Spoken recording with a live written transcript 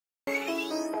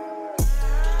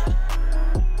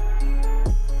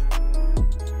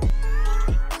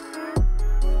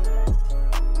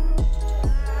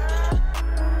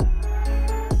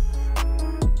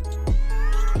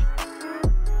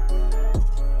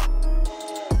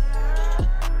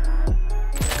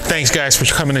Thanks guys for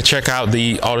coming to check out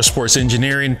the Autosports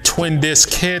Engineering twin disc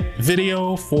kit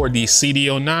video for the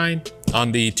CD009 on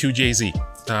the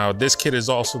 2JZ. Now this kit is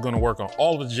also going to work on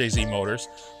all of the JZ motors,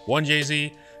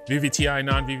 1JZ, VVTi,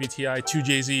 non-VVTi,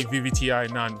 2JZ,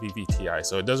 VVTi, non-VVTi.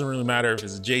 So it doesn't really matter if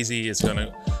it's a JZ, it's going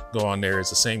to go on there. It's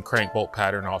the same crank bolt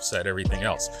pattern, offset, everything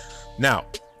else. Now,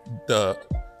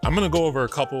 I'm going to go over a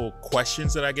couple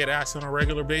questions that I get asked on a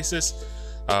regular basis.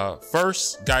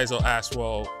 First, guys will ask,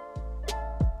 well,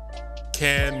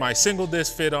 can my single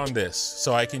disc fit on this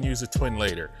so I can use a twin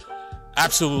later?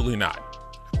 Absolutely not.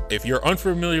 If you're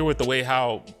unfamiliar with the way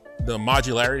how the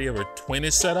modularity of a twin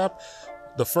is set up,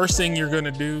 the first thing you're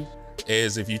gonna do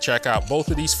is, if you check out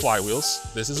both of these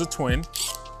flywheels, this is a twin,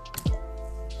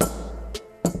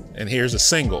 and here's a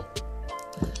single.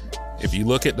 If you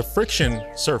look at the friction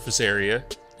surface area,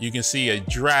 you can see a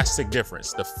drastic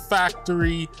difference. The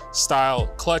factory style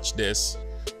clutch discs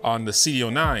on the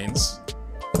CD009s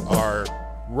are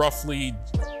roughly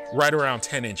right around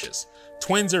 10 inches.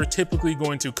 Twins are typically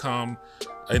going to come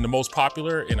in the most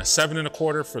popular in a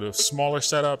 7¼ for the smaller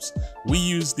setups. We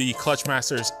use the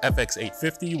Clutchmasters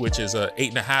FX850, which is a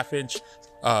 8.5 inch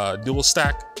dual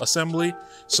stack assembly.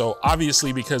 So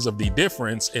obviously, because of the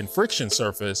difference in friction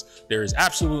surface, there is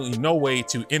absolutely no way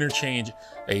to interchange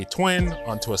a twin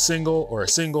onto a single or a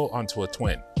single onto a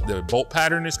twin. The bolt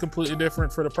pattern is completely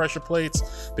different for the pressure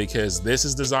plates because this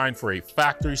is designed for a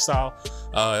factory style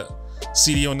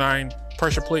CD009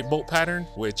 pressure plate bolt pattern,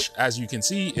 which, as you can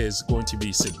see, is going to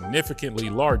be significantly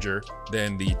larger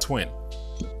than the twin.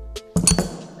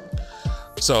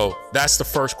 So that's the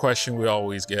first question we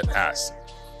always get asked.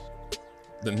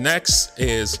 The next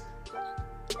is,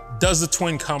 does the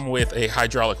twin come with a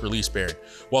hydraulic release bearing?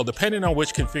 Well, depending on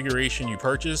which configuration you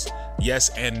purchase, yes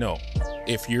and no.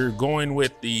 If you're going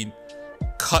with the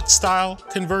cut style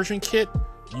conversion kit,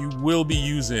 you will be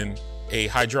using a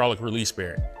hydraulic release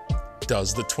bearing.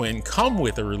 Does the twin come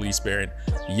with a release bearing?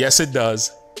 Yes, it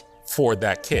does for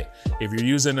that kit. If you're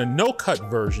using a no-cut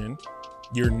version,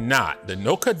 you're not. The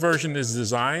no-cut version is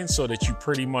designed so that you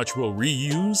pretty much will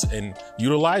reuse and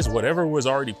utilize whatever was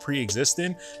already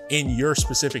pre-existing in your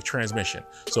specific transmission.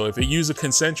 So if it used a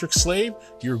concentric slave,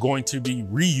 you're going to be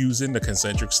reusing the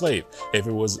concentric slave. If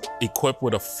it was equipped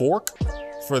with a fork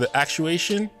for the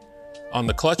actuation on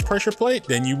the clutch pressure plate,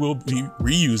 then you will be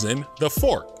reusing the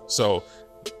fork. So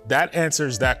that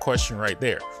answers that question right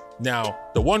there. Now,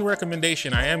 the one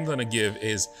recommendation I am gonna give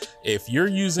is, if you're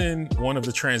using one of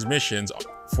the transmissions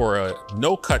for a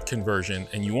no-cut conversion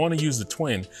and you wanna use the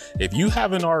twin, if you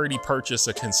haven't already purchased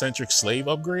a concentric slave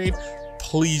upgrade,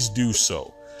 please do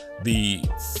so. The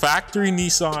factory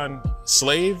Nissan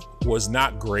slave was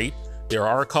not great. There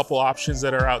are a couple options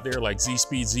that are out there like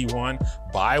Z-Speed Z1.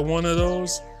 Buy one of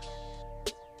those,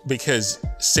 because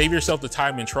save yourself the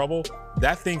time and trouble.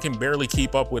 That thing can barely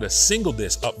keep up with a single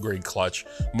disc upgrade clutch,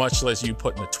 much less you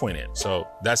putting a twin in. So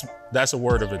that's a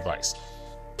word of advice.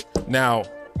 Now,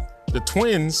 the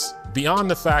twins, beyond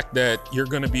the fact that you're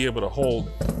gonna be able to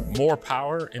hold more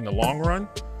power in the long run,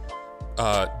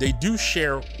 they do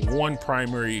share one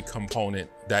primary component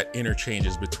that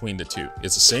interchanges between the two.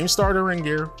 It's the same starter ring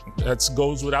gear, that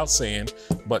goes without saying,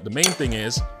 but the main thing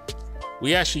is,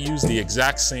 we actually use the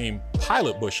exact same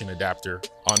pilot bushing adapter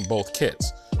on both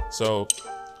kits. So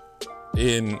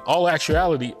in all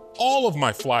actuality, all of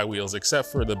my flywheels, except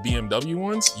for the BMW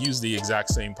ones, use the exact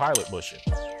same pilot bushing.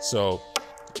 So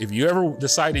if you ever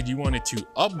decided you wanted to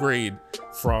upgrade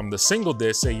from the single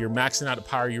disc, say you're maxing out the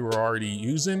power you were already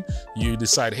using, you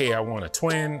decide, hey, I want a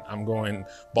twin, I'm going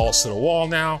balls to the wall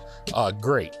now,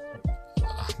 great.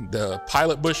 The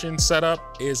pilot bushing setup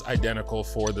is identical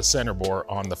for the center bore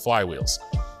on the flywheels.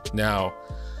 Now,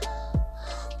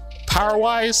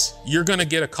 power-wise, you're gonna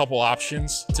get a couple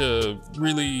options to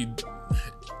really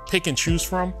pick and choose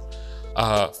from.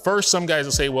 First, some guys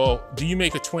will say, well, do you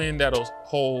make a twin that'll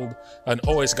hold an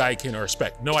OS Gaikin or a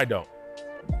spec? No, I don't.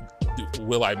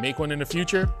 Will I make one in the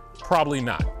future? Probably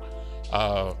not.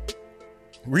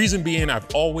 Reason being, I've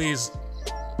always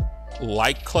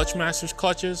like Clutchmasters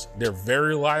clutches. They're very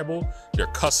reliable. Their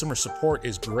customer support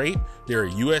is great. They're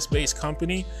a US-based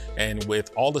company, and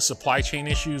with all the supply chain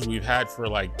issues we've had for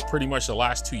like pretty much the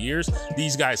last 2 years,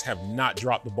 these guys have not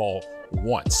dropped the ball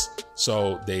once.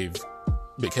 So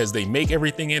because they make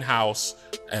everything in-house,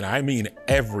 and I mean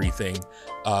everything,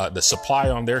 the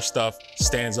supply on their stuff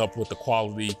stands up with the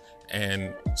quality.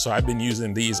 And so I've been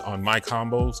using these on my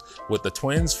combos with the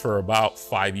twins for about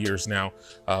 5 years now,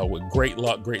 with great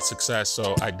luck, great success.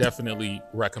 So I definitely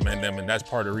recommend them. And that's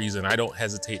part of the reason I don't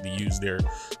hesitate to use their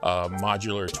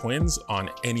modular twins on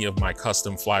any of my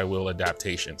custom flywheel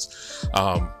adaptations.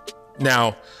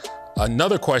 Now,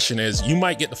 Another question is, you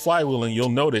might get the flywheel and you'll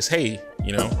notice, hey,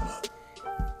 you know,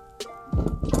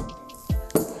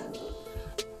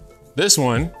 this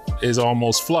one is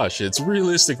almost flush. It's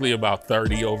realistically about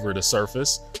 30 over the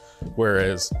surface,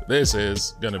 whereas this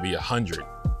is gonna be 100.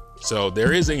 So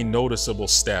there is a noticeable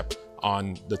step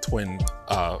on the twin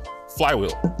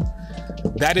flywheel.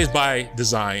 That is by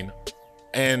design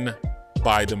and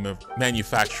by the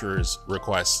manufacturer's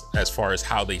request as far as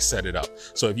how they set it up.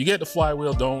 So if you get the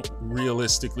flywheel, don't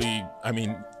realistically, I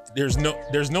mean, there's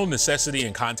no necessity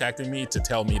in contacting me to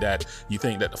tell me that you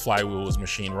think that the flywheel was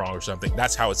machined wrong or something.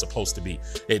 That's how it's supposed to be.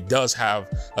 It does have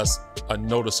a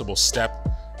noticeable step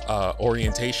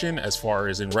orientation as far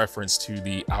as in reference to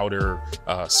the outer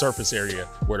surface area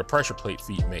where the pressure plate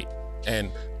feet mate.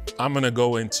 And I'm gonna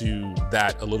go into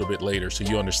that a little bit later so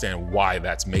you understand why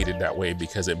that's mated that way,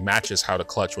 because it matches how the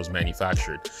clutch was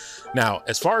manufactured. Now,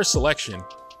 as far as selection,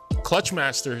 Clutch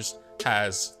Masters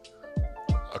has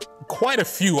quite a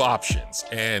few options.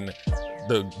 And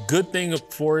the good thing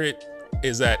for it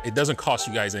is that it doesn't cost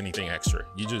you guys anything extra.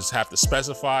 You just have to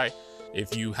specify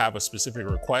if you have a specific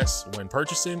request when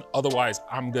purchasing. Otherwise,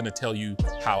 I'm gonna tell you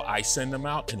how I send them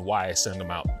out and why I send them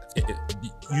out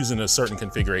using a certain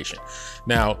configuration.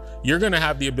 Now, you're gonna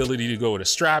have the ability to go with a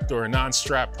strapped or a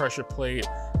non-strapped pressure plate,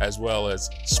 as well as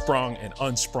sprung and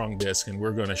unsprung disc, and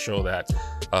we're gonna show that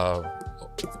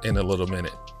in a little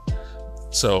minute.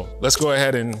 So let's go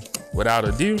ahead and, without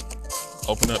ado,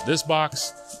 open up this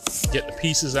box, get the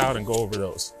pieces out and go over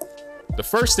those. The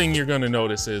first thing you're gonna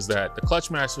notice is that the Clutch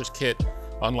Masters kit,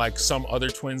 unlike some other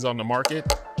twins on the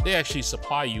market, they actually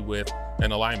supply you with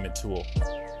an alignment tool.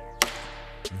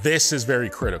 This is very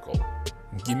critical.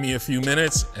 Give me a few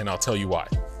minutes and I'll tell you why.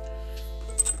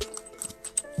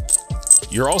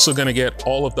 You're also gonna get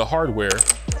all of the hardware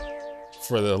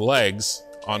for the legs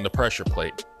on the pressure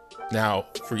plate. Now,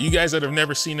 for you guys that have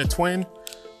never seen a twin,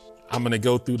 I'm gonna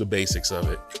go through the basics of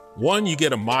it. One, you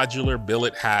get a modular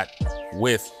billet hat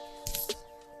with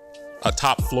a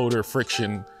top floater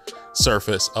friction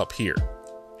surface up here.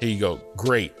 Here you go,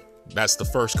 great. That's the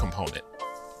first component.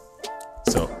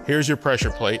 So here's your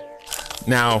pressure plate.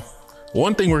 Now,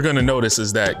 one thing we're gonna notice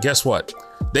is that, guess what?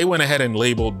 They went ahead and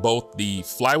labeled both the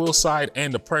flywheel side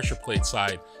and the pressure plate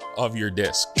side of your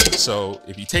disc. So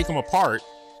if you take them apart,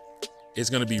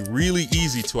 it's gonna be really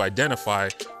easy to identify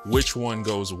which one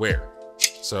goes where.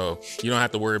 So you don't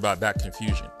have to worry about that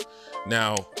confusion.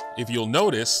 Now, if you'll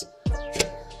notice,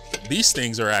 these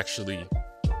things are actually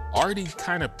already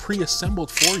kind of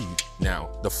pre-assembled for you now.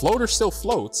 The floater still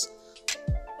floats,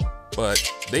 but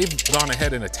they've gone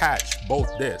ahead and attached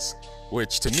both discs,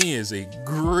 which to me is a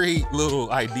great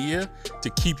little idea to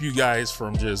keep you guys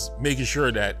from just making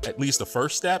sure that at least the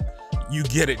first step, you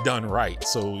get it done right.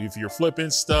 So if you're flipping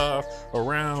stuff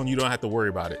around, you don't have to worry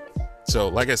about it. So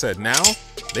like I said, now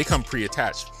they come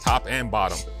pre-attached, top and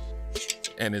bottom,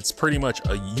 and it's pretty much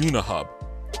a uni-hub.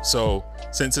 So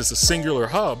since it's a singular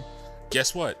hub,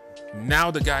 guess what? Now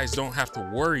the guys don't have to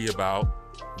worry about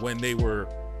when they were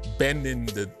bending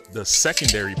the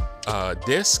secondary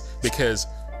disc, because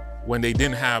when they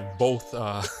didn't have both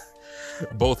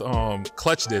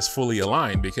clutch discs fully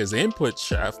aligned, because the input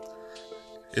shaft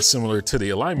is similar to the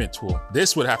alignment tool,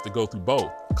 this would have to go through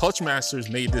both. Clutch Masters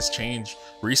made this change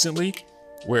recently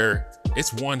where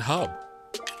it's one hub.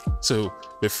 So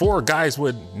before, guys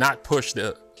would not push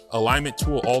the alignment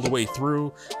tool all the way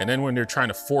through, and then when they're trying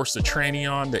to force the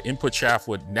tranny on, the input shaft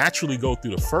would naturally go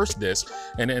through the first disc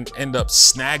and then end up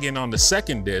snagging on the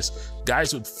second disc.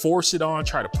 Guys would force it on,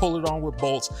 try to pull it on with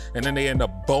bolts, and then they end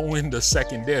up bowing the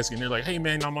second disc, and they're like, hey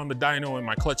man, I'm on the dyno and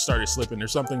my clutch started slipping,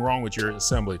 there's something wrong with your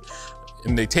assembly.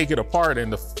 And they take it apart,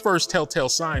 and the first telltale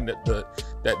sign that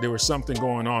there was something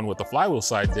going on with the flywheel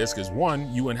side disc is,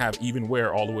 one, you wouldn't have even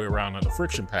wear all the way around on the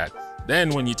friction pad.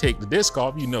 Then when you take the disc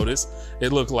off, you notice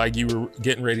it looked like you were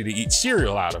getting ready to eat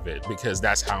cereal out of it, because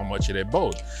that's how much it had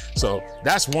bowed. So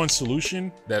that's one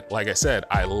solution that, like I said,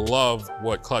 I love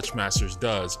what Clutch Masters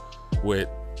does with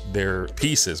their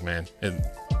pieces, man. And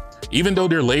even though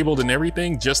they're labeled and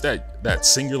everything, just that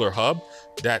singular hub,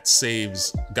 that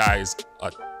saves guys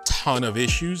a ton of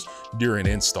issues during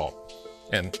install.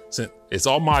 And since it's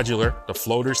all modular, the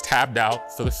floater's tabbed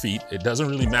out for the feet. It doesn't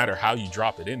really matter how you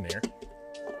drop it in there.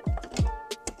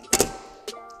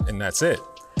 And that's it.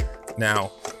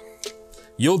 Now,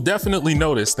 you'll definitely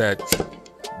notice that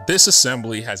this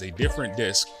assembly has a different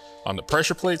disc on the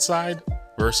pressure plate side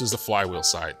versus the flywheel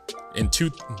side in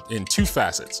two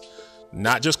facets.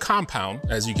 Not just compound,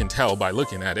 as you can tell by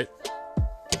looking at it,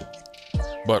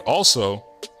 but also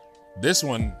this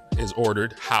one is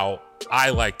ordered how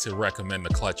I like to recommend the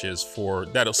clutches for,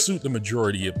 that'll suit the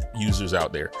majority of users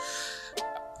out there.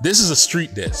 This is a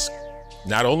street disc,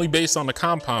 not only based on the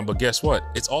compound, but guess what?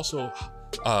 It's also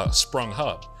a sprung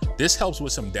hub. This helps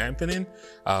with some dampening,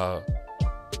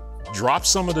 drops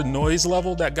some of the noise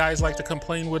level that guys like to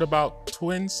complain with about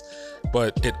twins,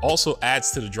 but it also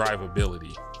adds to the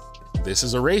drivability. This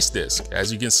is a race disc.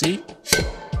 As you can see,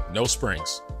 no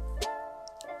springs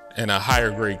and a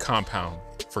higher grade compound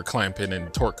for clamping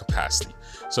and torque capacity.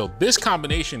 So this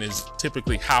combination is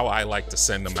typically how I like to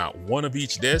send them out. One of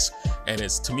each disc, and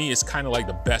to me, it's kind of like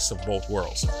the best of both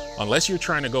worlds. Unless you're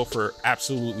trying to go for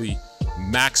absolutely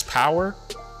max power,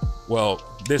 well,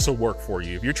 this will work for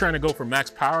you. If you're trying to go for max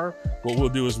power, what we'll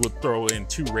do is we'll throw in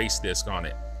 2 race discs on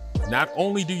it. Not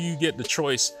only do you get the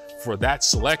choice for that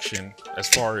selection as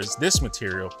far as this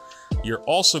material, you're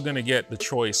also gonna get the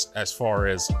choice as far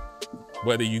as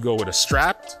whether you go with a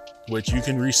strapped, which you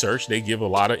can research. They give a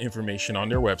lot of information on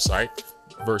their website,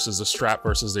 versus a strap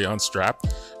versus the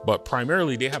unstrapped. But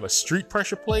primarily they have a street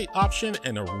pressure plate option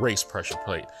and a race pressure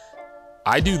plate.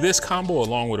 I do this combo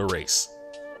along with a race.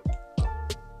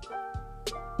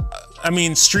 I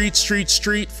mean,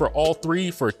 street for all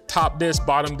 3, for top disc,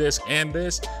 bottom disc, and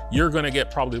this, you're gonna get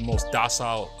probably the most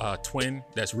docile twin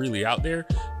that's really out there,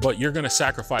 but you're gonna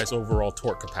sacrifice overall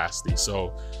torque capacity.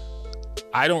 So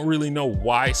I don't really know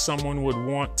why someone would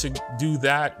want to do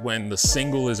that when the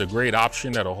single is a great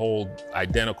option that'll hold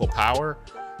identical power.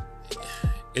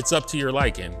 It's up to your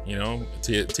liking, you know,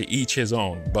 to each his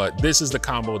own, but this is the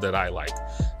combo that I like.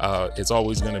 It's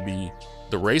always gonna be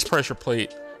the race pressure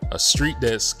plate, a street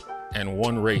disc, and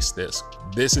 1 race disc.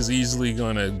 This is easily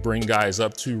gonna bring guys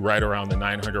up to right around the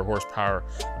 900 horsepower,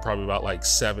 probably about like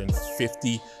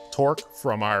 750 torque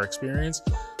from our experience.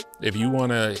 If you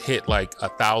wanna hit like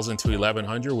 1,000 to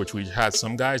 1,100, which we had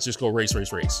some guys, just go race.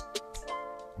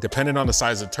 Depending on the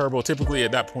size of the turbo, typically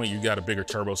at that point you got a bigger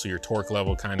turbo, so your torque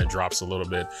level kind of drops a little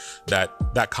bit.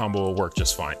 That combo will work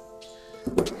just fine.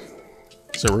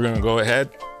 So we're gonna go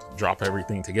ahead, drop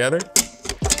everything together.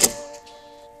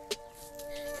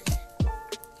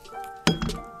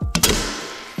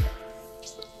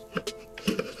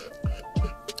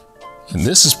 And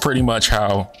this is pretty much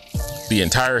how the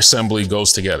entire assembly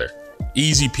goes together.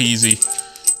 Easy peasy.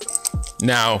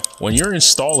 Now, when you're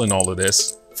installing all of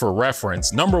this, for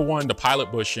reference, number 1, the pilot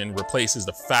bushing replaces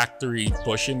the factory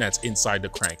bushing that's inside the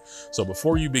crank. So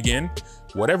before you begin,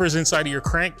 whatever's inside of your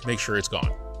crank, make sure it's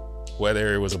gone.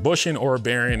 Whether it was a bushing or a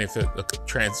bearing, if the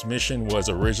transmission was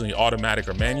originally automatic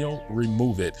or manual,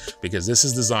 remove it, because this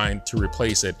is designed to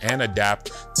replace it and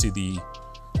adapt to the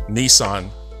Nissan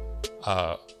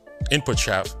input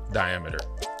shaft diameter.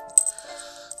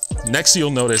 Next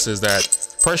you'll notice is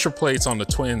that pressure plates on the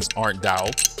twins aren't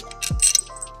doweled.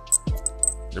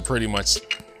 They're pretty much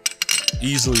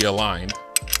easily aligned.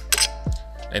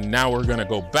 And now we're gonna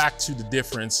go back to the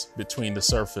difference between the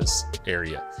surface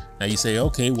area. Now you say,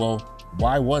 okay, well,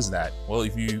 why was that? Well,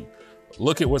 if you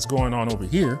look at what's going on over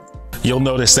here, you'll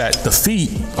notice that the feet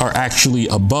are actually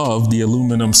above the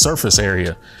aluminum surface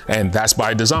area. And that's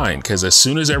by design, because as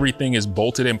soon as everything is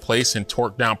bolted in place and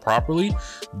torqued down properly,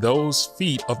 those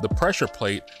feet of the pressure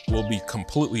plate will be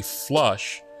completely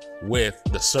flush with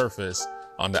the surface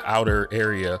on the outer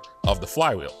area of the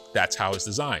flywheel. That's how it's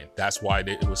designed. That's why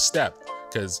it was stepped,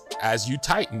 because as you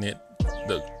tighten it,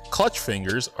 the clutch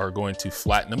fingers are going to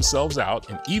flatten themselves out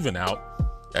and even out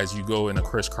as you go in a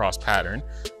crisscross pattern.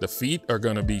 The feet are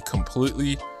gonna be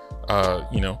completely,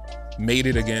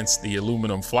 mated against the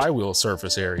aluminum flywheel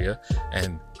surface area,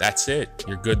 and that's it,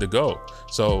 you're good to go.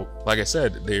 So like I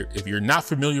said, if you're not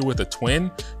familiar with a twin,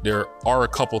 there are a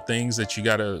couple things that you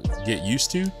gotta get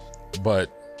used to, but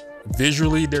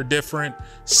visually they're different.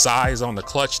 Size on the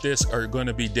clutch disc are going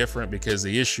to be different, because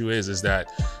the issue is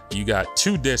that you got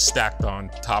 2 discs stacked on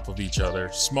top of each other,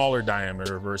 smaller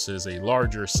diameter versus a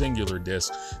larger singular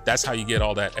disc. That's how you get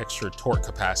all that extra torque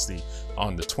capacity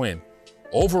on the twin.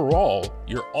 Overall,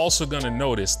 you're also going to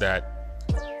notice that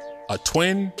a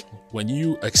twin, when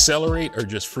you accelerate or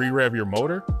just free rev your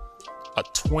motor, a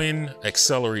twin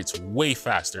accelerates way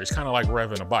faster. It's kind of like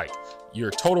revving a bike.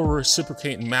 Your total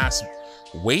reciprocating mass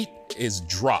weight is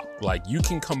dropped. Like, you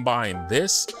can combine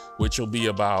this, which will be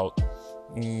about,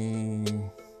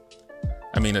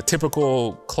 a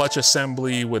typical clutch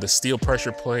assembly with a steel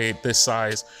pressure plate this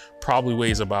size probably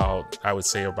weighs about, I would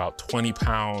say about 20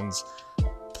 pounds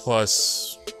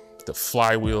plus the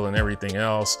flywheel and everything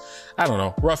else. I don't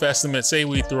know, rough estimate, say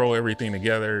we throw everything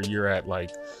together, you're at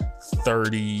like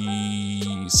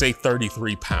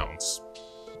 33 pounds,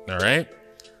 all right?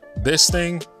 This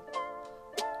thing,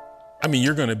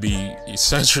 you're gonna be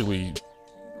essentially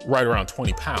right around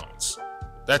 20 pounds.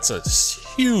 That's a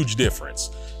huge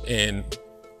difference in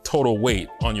total weight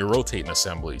on your rotating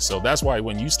assembly. So that's why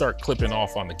when you start clipping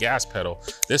off on the gas pedal,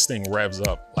 this thing revs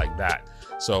up like that.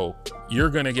 So you're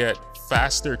gonna get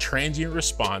faster transient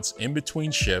response in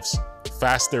between shifts,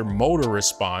 faster motor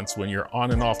response when you're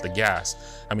on and off the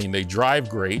gas. I mean, they drive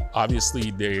great.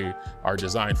 Obviously, they are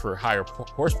designed for higher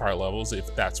horsepower levels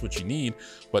if that's what you need.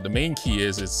 But the main key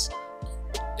is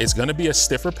it's gonna be a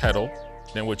stiffer pedal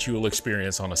than what you will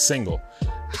experience on a single.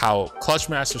 How Clutch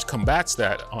Masters combats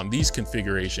that on these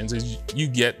configurations is you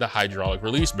get the hydraulic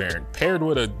release bearing paired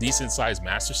with a decent sized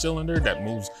master cylinder that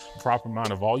moves a proper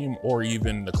amount of volume, or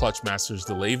even the Clutch Masters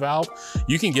delay valve.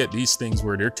 You can get these things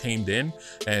where they're tamed in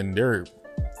and they're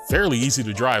fairly easy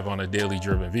to drive on a daily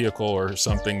driven vehicle or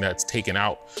something that's taken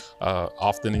out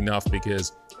often enough,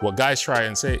 because what guys try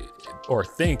and say or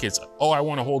think is, oh, I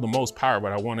want to hold the most power,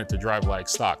 but I want it to drive like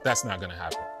stock. That's not going to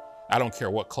happen. I don't care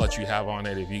what clutch you have on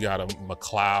it. If you got a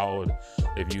McLeod,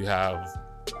 if you have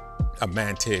a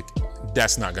Mantic,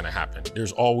 that's not gonna happen.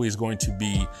 There's always going to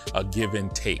be a give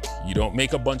and take. You don't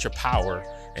make a bunch of power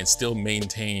and still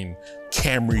maintain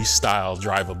Camry style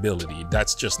drivability.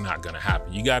 That's just not gonna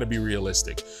happen. You gotta be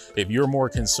realistic. If you're more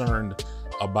concerned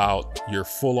about your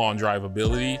full-on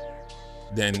drivability,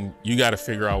 then you got to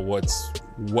figure out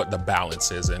what the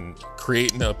balance is, and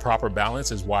creating a proper balance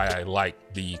is why I like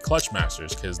the Clutch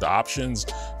Masters, because the options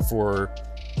for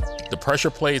the pressure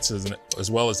plates as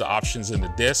well as the options in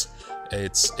the disc,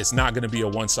 it's not going to be a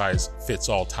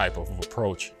one-size-fits-all type of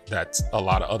approach that a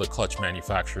lot of other clutch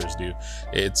manufacturers do.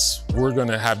 We're going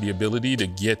to have the ability to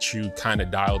get you kind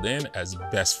of dialed in as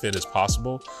best fit as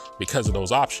possible because of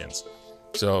those options.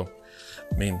 So,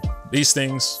 I mean, these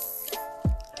things,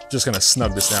 just gonna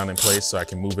snug this down in place so I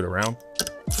can move it around.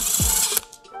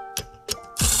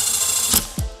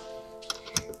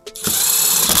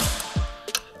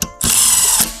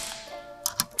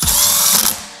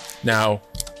 Now,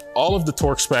 all of the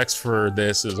torque specs for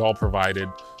this is all provided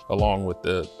along with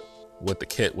the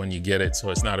kit when you get it, so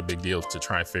it's not a big deal to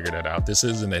try and figure that out. This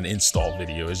isn't an install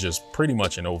video, it's just pretty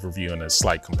much an overview and a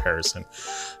slight comparison.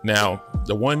 Now,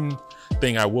 the one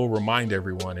thing I will remind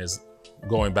everyone is,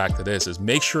 going back to this, is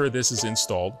make sure this is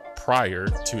installed prior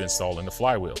to installing the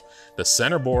flywheel. The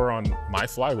center bore on my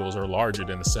flywheels are larger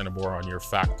than the center bore on your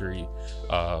factory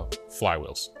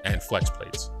flywheels and flex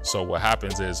plates. So what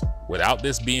happens is, without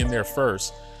this being there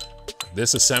first,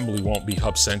 this assembly won't be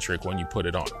hub centric when you put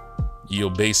it on. You'll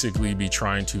basically be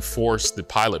trying to force the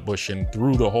pilot bushing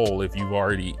through the hole if you've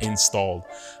already installed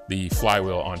the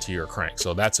flywheel onto your crank.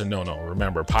 So that's a no-no.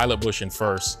 Remember, pilot bushing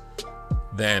first,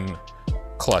 then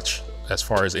clutch as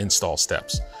far as install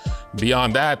steps.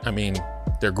 Beyond that, I mean,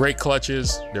 they're great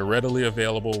clutches. They're readily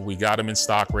available. We got them in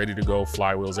stock, ready to go,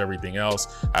 flywheels, everything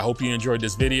else. I hope you enjoyed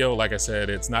this video. Like I said,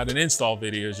 it's not an install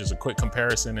video. It's just a quick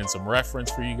comparison and some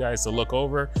reference for you guys to look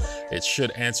over. It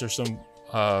should answer some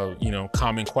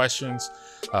common questions.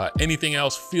 Anything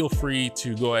else, feel free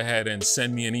to go ahead and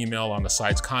send me an email on the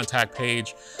site's contact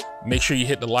page. Make sure you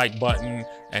hit the like button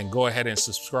and go ahead and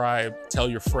subscribe. Tell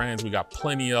your friends. We got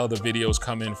plenty of other videos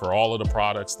coming for all of the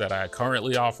products that I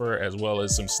currently offer, as well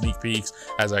as some sneak peeks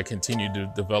as I continue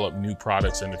to develop new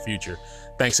products in the future.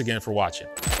 Thanks again for watching.